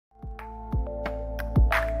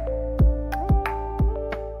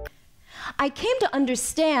I came to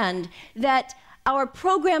understand that our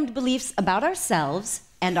programmed beliefs about ourselves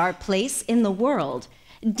and our place in the world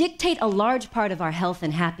dictate a large part of our health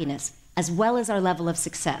and happiness, as well as our level of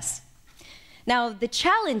success. Now, the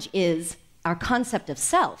challenge is our concept of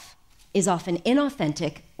self is often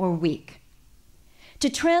inauthentic or weak. To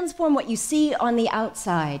transform what you see on the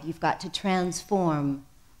outside, you've got to transform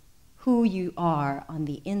who you are on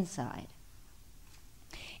the inside.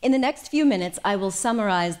 In the next few minutes, I will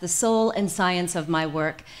summarize the soul and science of my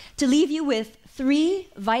work to leave you with 3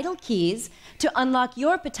 vital keys to unlock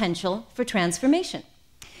your potential for transformation.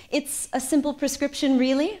 It's a simple prescription,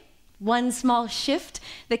 really. One small shift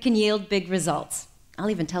that can yield big results. I'll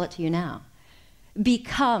even tell it to you now.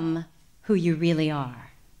 Become who you really are.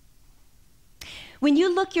 When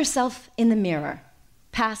you look yourself in the mirror,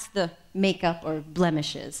 past the makeup or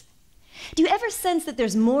blemishes, do you ever sense that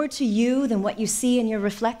there's more to you than what you see in your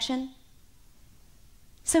reflection?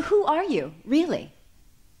 So who are you, really?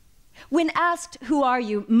 When asked, who are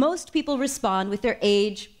you, most people respond with their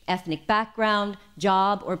age, ethnic background,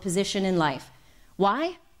 job, or position in life.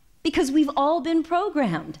 Why? Because we've all been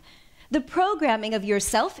programmed. The programming of your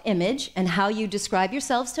self-image and how you describe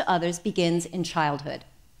yourselves to others begins in childhood.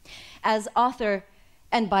 As author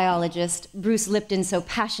and biologist Bruce Lipton so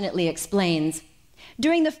passionately explains,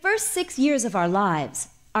 during the first 6 years of our lives,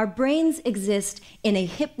 our brains exist in a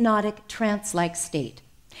hypnotic trance-like state,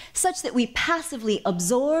 such that we passively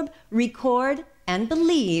absorb, record, and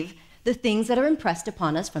believe the things that are impressed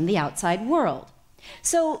upon us from the outside world.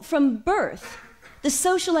 So from birth, the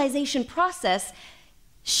socialization process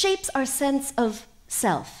shapes our sense of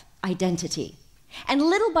self, identity. And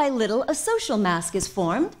little by little, a social mask is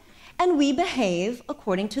formed, and we behave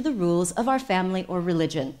according to the rules of our family or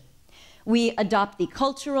religion. We adopt the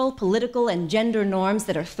cultural, political, and gender norms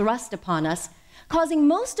that are thrust upon us, causing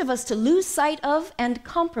most of us to lose sight of and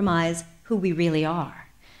compromise who we really are.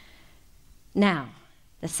 Now,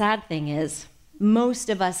 the sad thing is,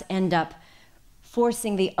 most of us end up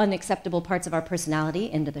forcing the unacceptable parts of our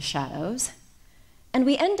personality into the shadows, and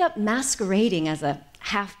we end up masquerading as a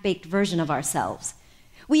half-baked version of ourselves.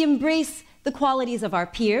 We embrace the qualities of our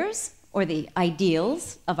peers or the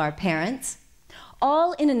ideals of our parents,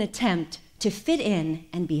 all in an attempt to fit in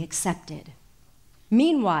and be accepted.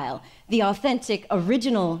 Meanwhile, the authentic,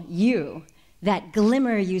 original you, that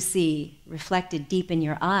glimmer you see reflected deep in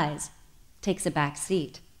your eyes, takes a back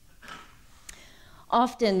seat.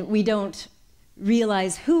 Often we don't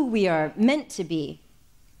realize who we are meant to be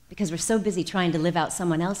because we're so busy trying to live out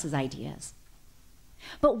someone else's ideas.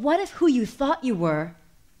 But what if who you thought you were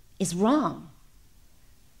is wrong?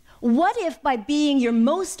 What if by being your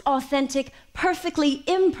most authentic, perfectly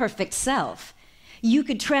imperfect self, you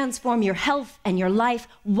could transform your health and your life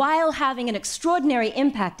while having an extraordinary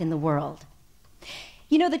impact in the world?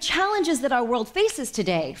 You know, the challenges that our world faces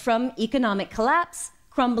today, from economic collapse,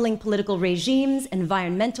 crumbling political regimes,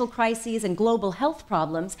 environmental crises, and global health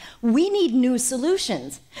problems, we need new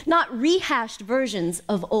solutions, not rehashed versions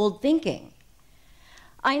of old thinking.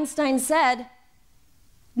 Einstein said,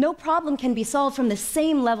 no problem can be solved from the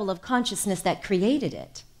same level of consciousness that created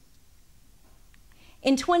it.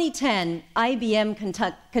 In 2010, IBM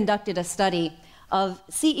conducted a study of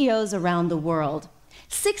CEOs around the world.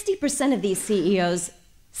 60% of these CEOs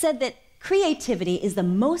said that creativity is the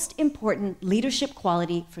most important leadership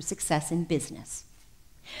quality for success in business.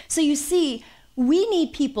 So you see, we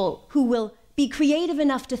need people who will be creative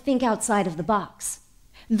enough to think outside of the box,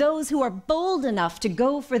 those who are bold enough to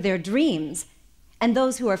go for their dreams, and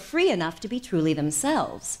those who are free enough to be truly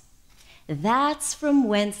themselves. That's from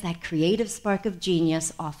whence that creative spark of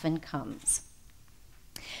genius often comes.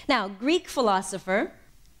 Now, Greek philosopher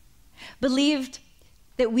believed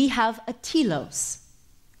that we have a telos,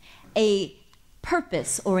 a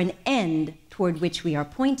purpose or an end toward which we are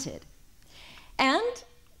pointed. And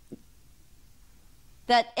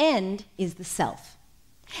that end is the self.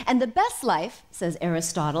 And the best life, says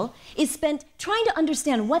Aristotle, is spent trying to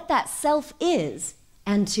understand what that self is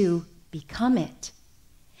and to become it.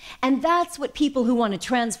 And that's what people who want to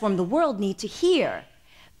transform the world need to hear.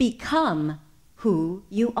 Become who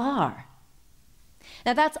you are.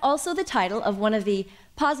 Now, that's also the title of one of the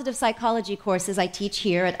positive psychology courses I teach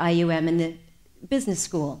here at IUM in the business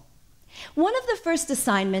school. One of the first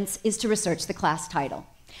assignments is to research the class title.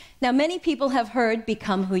 Now, many people have heard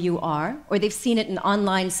Become Who You Are, or they've seen it in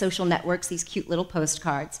online social networks, these cute little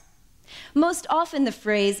postcards. Most often the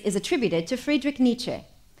phrase is attributed to Friedrich Nietzsche,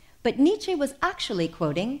 but Nietzsche was actually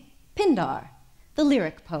quoting Pindar, the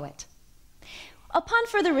lyric poet. Upon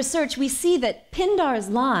further research, we see that Pindar's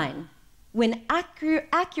line, when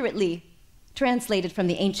accurately translated from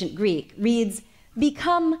the ancient Greek, reads,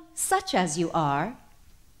 Become such as you are,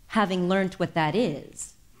 having learned what that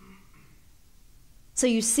is. So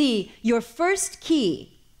you see, your first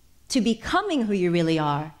key to becoming who you really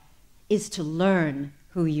are is to learn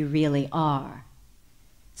who you really are.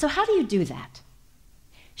 So how do you do that?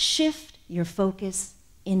 Shift your focus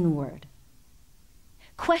inward.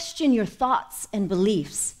 Question your thoughts and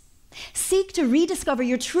beliefs. Seek to rediscover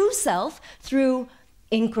your true self through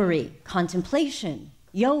inquiry, contemplation,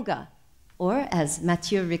 yoga, or, as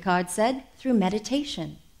Mathieu Ricard said, through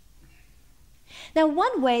meditation. Now,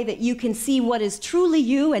 one way that you can see what is truly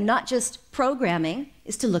you and not just programming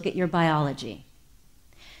is to look at your biology.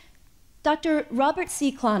 Dr. Robert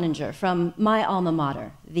C. Cloninger from my alma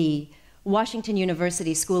mater, the Washington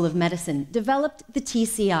University School of Medicine, developed the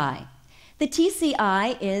TCI. The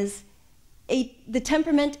TCI is the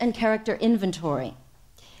Temperament and Character Inventory.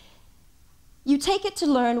 You take it to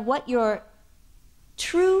learn what your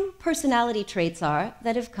true personality traits are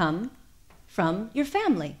that have come from your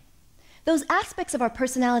family. Those aspects of our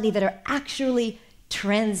personality that are actually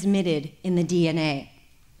transmitted in the DNA.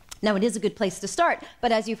 Now, it is a good place to start,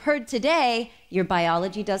 but as you've heard today, your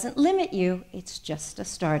biology doesn't limit you, it's just a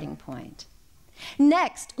starting point.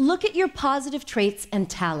 Next, look at your positive traits and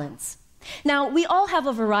talents. Now, we all have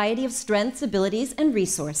a variety of strengths, abilities, and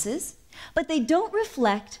resources, but they don't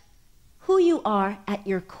reflect who you are at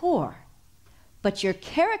your core. But your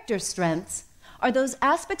character strengths are those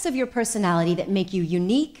aspects of your personality that make you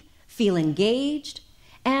unique, feel engaged,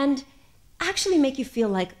 and actually make you feel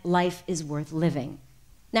like life is worth living.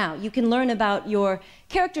 Now, you can learn about your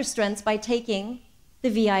character strengths by taking the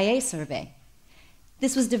VIA survey.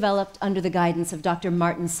 This was developed under the guidance of Dr.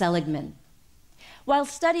 Martin Seligman. While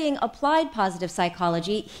studying applied positive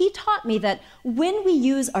psychology, he taught me that when we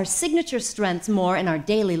use our signature strengths more in our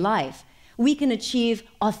daily life, we can achieve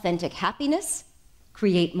authentic happiness,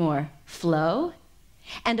 create more flow,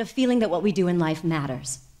 and a feeling that what we do in life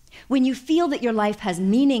matters. When you feel that your life has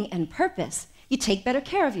meaning and purpose, you take better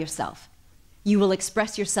care of yourself. You will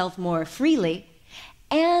express yourself more freely,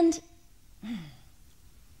 and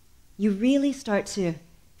you really start to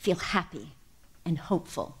feel happy and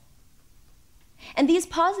hopeful. And these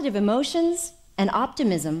positive emotions and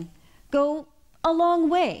optimism go a long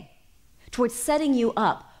way towards setting you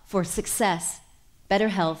up for success, better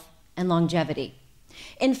health, and longevity.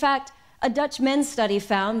 In fact, a Dutch men's study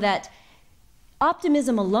found that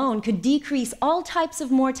optimism alone could decrease all types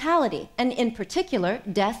of mortality, and in particular,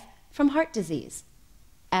 death from heart disease,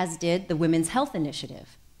 as did the Women's Health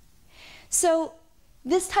Initiative. So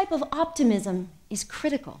this type of optimism is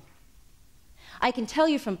critical. I can tell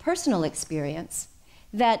you from personal experience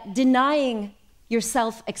that denying your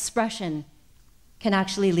self-expression can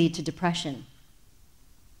actually lead to depression.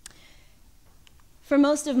 For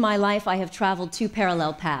most of my life, I have traveled two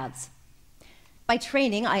parallel paths. By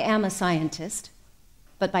training, I am a scientist,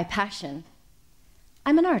 but by passion,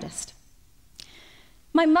 I'm an artist.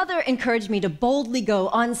 My mother encouraged me to boldly go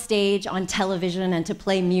on stage, on television, and to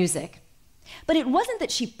play music. But it wasn't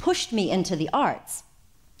that she pushed me into the arts.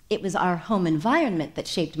 It was our home environment that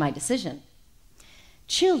shaped my decision.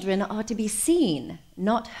 Children are to be seen,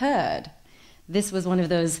 not heard. This was one of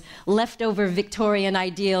those leftover Victorian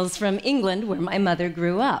ideals from England where my mother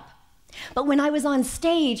grew up. But when I was on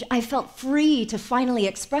stage, I felt free to finally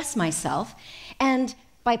express myself, and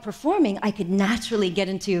by performing, I could naturally get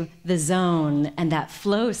into the zone and that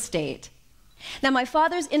flow state. Now, my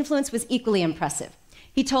father's influence was equally impressive.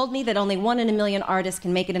 He told me that only 1 in a million artists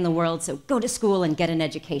can make it in the world, so go to school and get an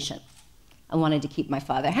education. I wanted to keep my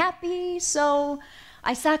father happy, so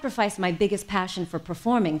I sacrificed my biggest passion for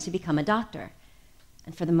performing to become a doctor.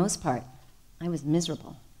 And for the most part, I was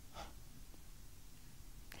miserable.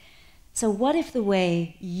 So what if the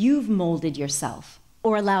way you've molded yourself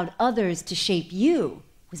or allowed others to shape you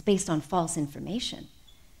was based on false information?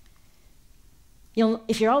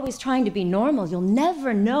 If you're always trying to be normal, you'll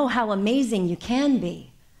never know how amazing you can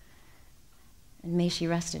be. And may she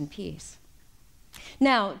rest in peace.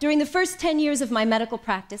 Now, during the first 10 years of my medical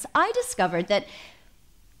practice, I discovered that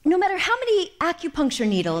no matter how many acupuncture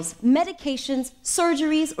needles, medications,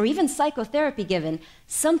 surgeries, or even psychotherapy given,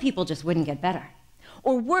 some people just wouldn't get better.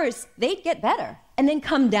 Or worse, they'd get better and then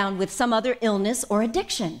come down with some other illness or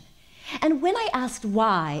addiction. And when I asked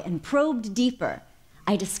why and probed deeper,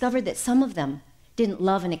 I discovered that some of them didn't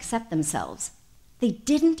love and accept themselves. They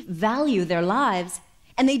didn't value their lives,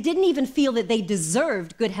 and they didn't even feel that they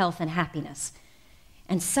deserved good health and happiness.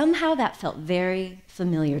 And somehow that felt very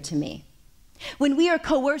familiar to me. When we are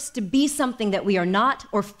coerced to be something that we are not,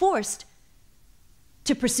 or forced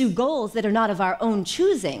to pursue goals that are not of our own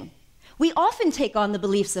choosing, we often take on the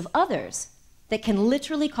beliefs of others. that can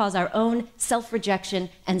literally cause our own self-rejection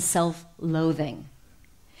and self-loathing.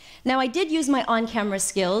 Now, I did use my on-camera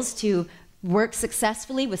skills to work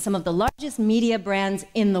successfully with some of the largest media brands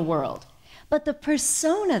in the world, but the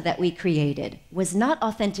persona that we created was not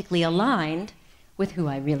authentically aligned with who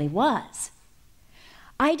I really was.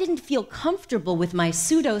 I didn't feel comfortable with my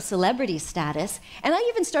pseudo-celebrity status, and I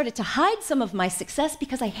even started to hide some of my success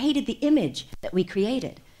because I hated the image that we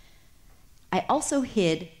created. I also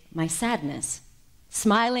hid my sadness.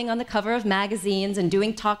 Smiling on the cover of magazines and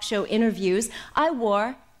doing talk show interviews, I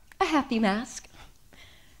wore a happy mask,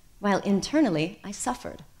 while internally I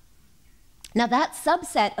suffered. Now, that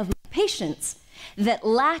subset of my patients that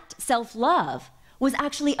lacked self-love was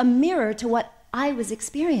actually a mirror to what I was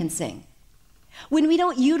experiencing. When we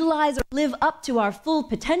don't utilize or live up to our full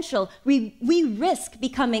potential, we risk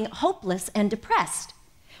becoming hopeless and depressed.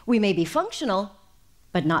 We may be functional,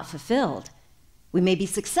 but not fulfilled. We may be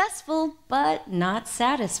successful, but not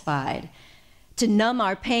satisfied. To numb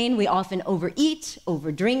our pain, we often overeat,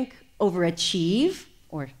 overdrink, overachieve,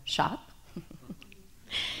 or shop.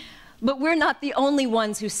 But we're not the only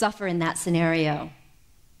ones who suffer in that scenario.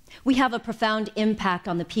 We have a profound impact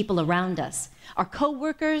on the people around us, our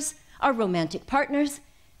coworkers, our romantic partners,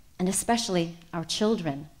 and especially our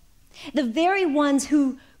children. The very ones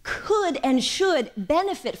who could and should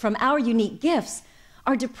benefit from our unique gifts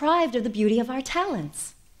are deprived of the beauty of our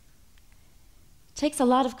talents. It takes a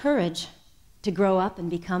lot of courage to grow up and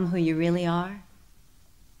become who you really are.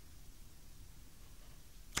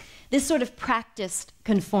 This sort of practiced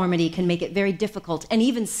conformity can make it very difficult and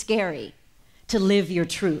even scary to live your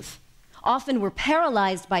truth. Often we're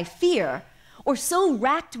paralyzed by fear or so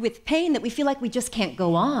racked with pain that we feel like we just can't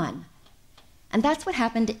go on. And that's what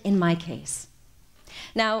happened in my case.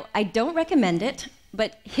 Now, I don't recommend it,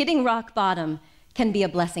 but hitting rock bottom can be a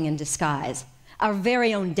blessing in disguise. Our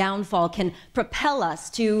very own downfall can propel us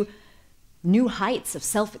to new heights of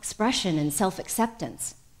self-expression and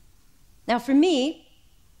self-acceptance. Now, for me,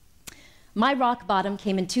 my rock bottom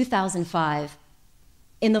came in 2005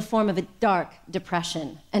 in the form of a dark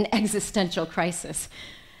depression, an existential crisis.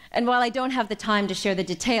 And while I don't have the time to share the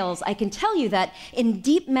details, I can tell you that in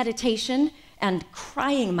deep meditation and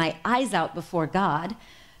crying my eyes out before God,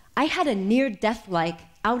 I had a near-death-like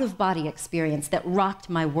out-of-body experience that rocked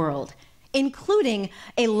my world, including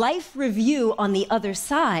a life review on the other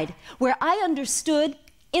side, where I understood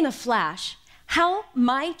in a flash how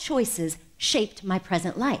my choices shaped my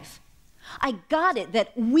present life. I got it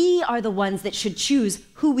that we are the ones that should choose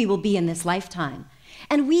who we will be in this lifetime.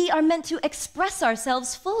 And we are meant to express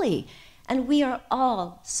ourselves fully. And we are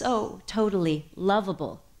all so totally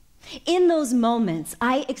lovable. In those moments,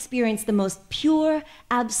 I experienced the most pure,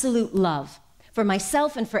 absolute love for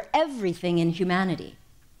myself and for everything in humanity.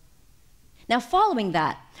 Now, following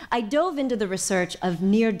that, I dove into the research of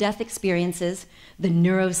near-death experiences, the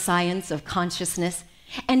neuroscience of consciousness,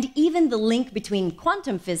 and even the link between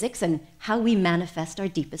quantum physics and how we manifest our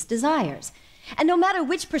deepest desires. And no matter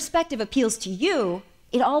which perspective appeals to you,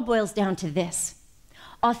 it all boils down to this: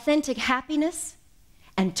 authentic happiness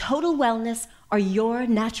and total wellness are your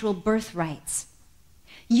natural birthrights.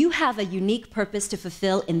 You have a unique purpose to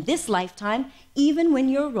fulfill in this lifetime, even when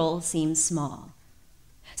your role seems small.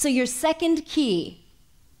 So your second key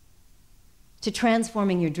to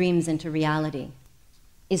transforming your dreams into reality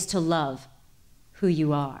is to love who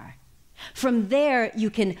you are. From there, you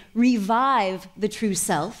can revive the true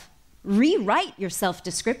self, rewrite your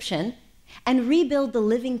self-description, and rebuild the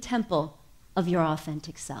living temple of your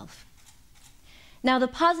authentic self. Now, the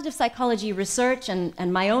positive psychology research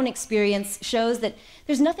and my own experience shows that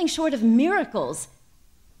there's nothing short of miracles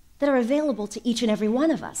that are available to each and every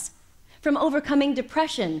one of us. From overcoming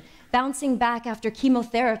depression, bouncing back after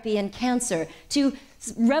chemotherapy and cancer, to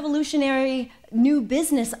revolutionary new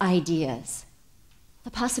business ideas.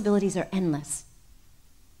 The possibilities are endless.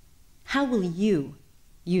 How will you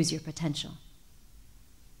use your potential?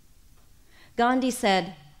 Gandhi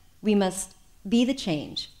said, we must be the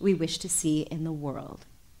change we wish to see in the world.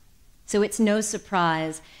 So it's no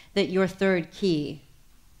surprise that your third key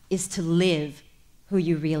is to live who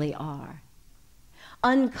you really are.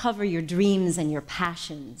 Uncover your dreams and your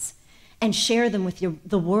passions and share them with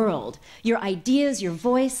the world, your ideas, your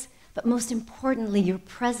voice, but most importantly, your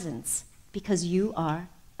presence, because you are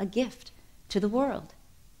a gift to the world.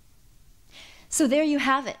 So there you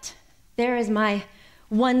have it. There is my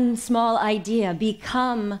one small idea: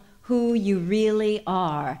 become who you really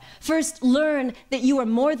are. First, learn that you are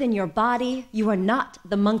more than your body. You are not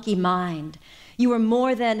the monkey mind. You are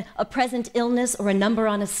more than a present illness or a number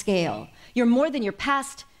on a scale. You're more than your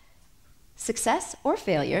past success or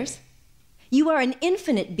failures. You are an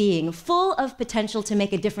infinite being, full of potential to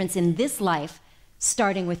make a difference in this life,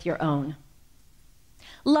 starting with your own.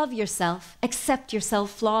 Love yourself, accept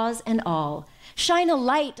yourself, flaws and all. Shine a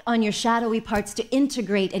light on your shadowy parts to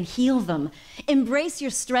integrate and heal them. Embrace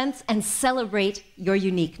your strengths and celebrate your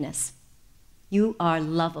uniqueness. You are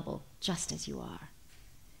lovable, just as you are.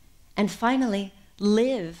 And finally,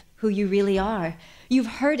 live who you really are. You've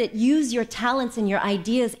heard it. Use your talents and your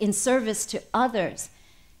ideas in service to others,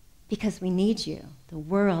 because we need you. The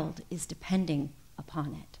world is depending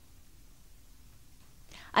upon it.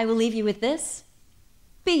 I will leave you with this.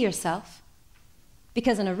 Be yourself,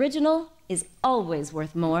 because an original is always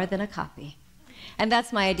worth more than a copy. And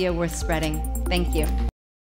that's my idea worth spreading. Thank you.